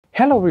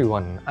Hello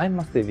everyone, I'm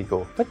Master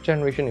Vigo, 5th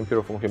generation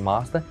Imperial Feng Shui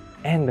Master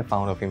and the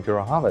founder of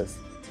Imperial Harvest.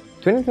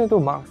 2022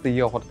 marks the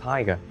year of the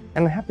Tiger,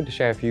 and I'm happy to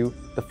share with you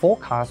the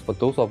forecast for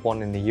those who are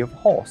born in the year of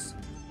Horse.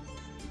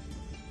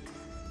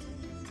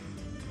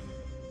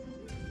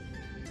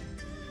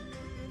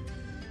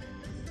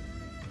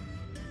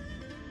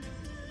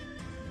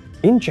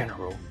 In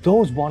general,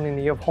 those born in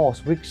the year of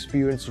Horse will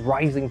experience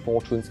rising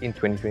fortunes in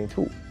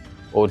 2022,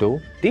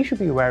 although they should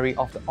be wary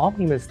of the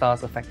omni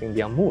stars affecting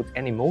their mood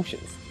and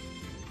emotions.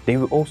 They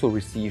will also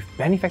receive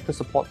benefactor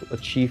support to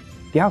achieve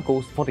their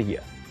goals for the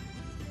year.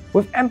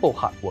 With ample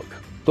hard work,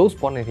 those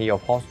born in the year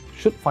of Horse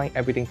should find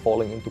everything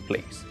falling into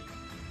place.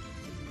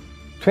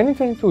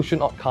 2022 should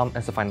not come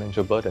as a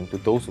financial burden to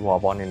those who are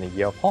born in the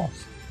year of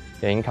Horse.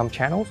 Their income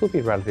channels will be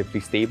relatively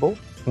stable,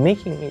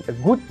 making it a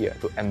good year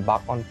to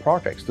embark on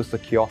projects to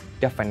secure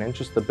their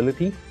financial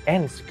stability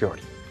and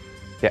security.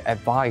 They are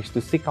advised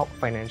to seek out a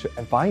financial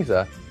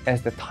advisor,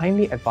 as the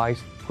timely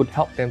advice could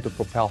help them to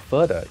propel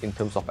further in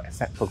terms of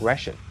asset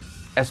progression,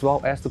 as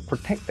well as to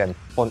protect them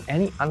from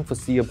any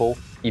unforeseeable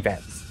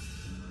events.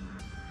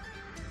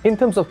 In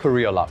terms of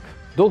career luck,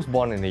 those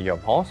born in the year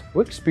of Horse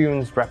will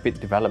experience rapid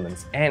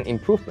developments and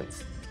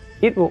improvements.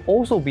 It will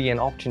also be an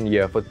option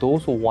year for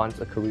those who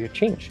want a career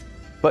change,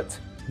 but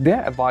they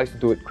are advised to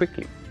do it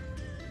quickly.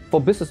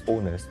 For business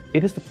owners,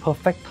 it is the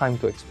perfect time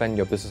to expand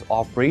your business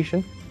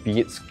operation, be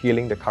it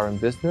scaling the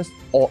current business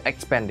or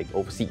expanding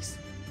overseas.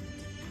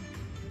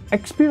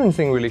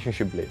 Experiencing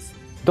relationship bliss,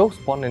 those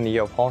born in the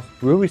year of Horse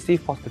will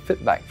receive positive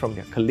feedback from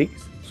their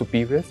colleagues,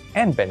 superiors,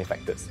 and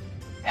benefactors,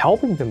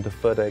 helping them to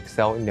further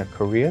excel in their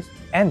careers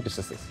and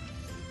businesses.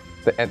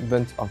 The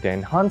advent of their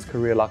enhanced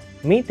career luck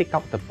may take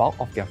up the bulk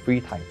of their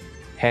free time.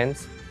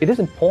 Hence, it is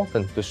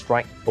important to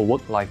strike a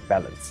work-life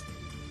balance.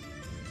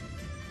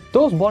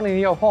 Those born in the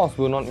year of Horse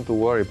will not need to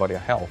worry about their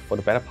health for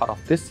the better part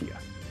of this year.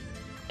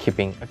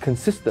 Keeping a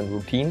consistent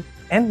routine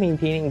and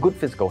maintaining good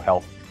physical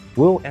health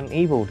will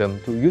enable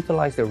them to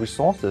utilize their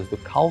resources to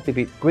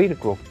cultivate greater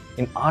growth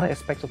in other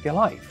aspects of their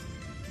life.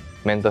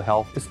 Mental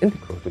health is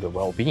integral to their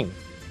well-being,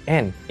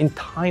 and in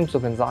times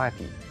of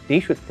anxiety, they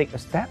should take a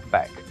step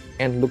back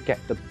and look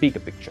at the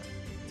bigger picture.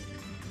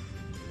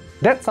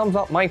 That sums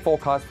up my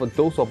forecast for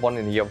those who are born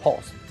in the year of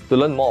Horse. To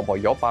learn more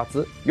about your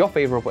bazi, your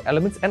favorable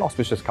elements and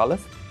auspicious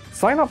colors,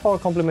 sign up for a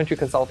complimentary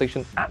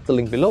consultation at the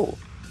link below.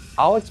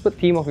 Our expert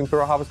team of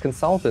Imperial Harvest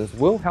consultants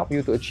will help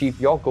you to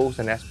achieve your goals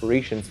and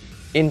aspirations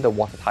in the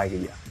Water Tiger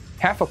year.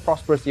 Have a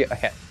prosperous year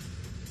ahead.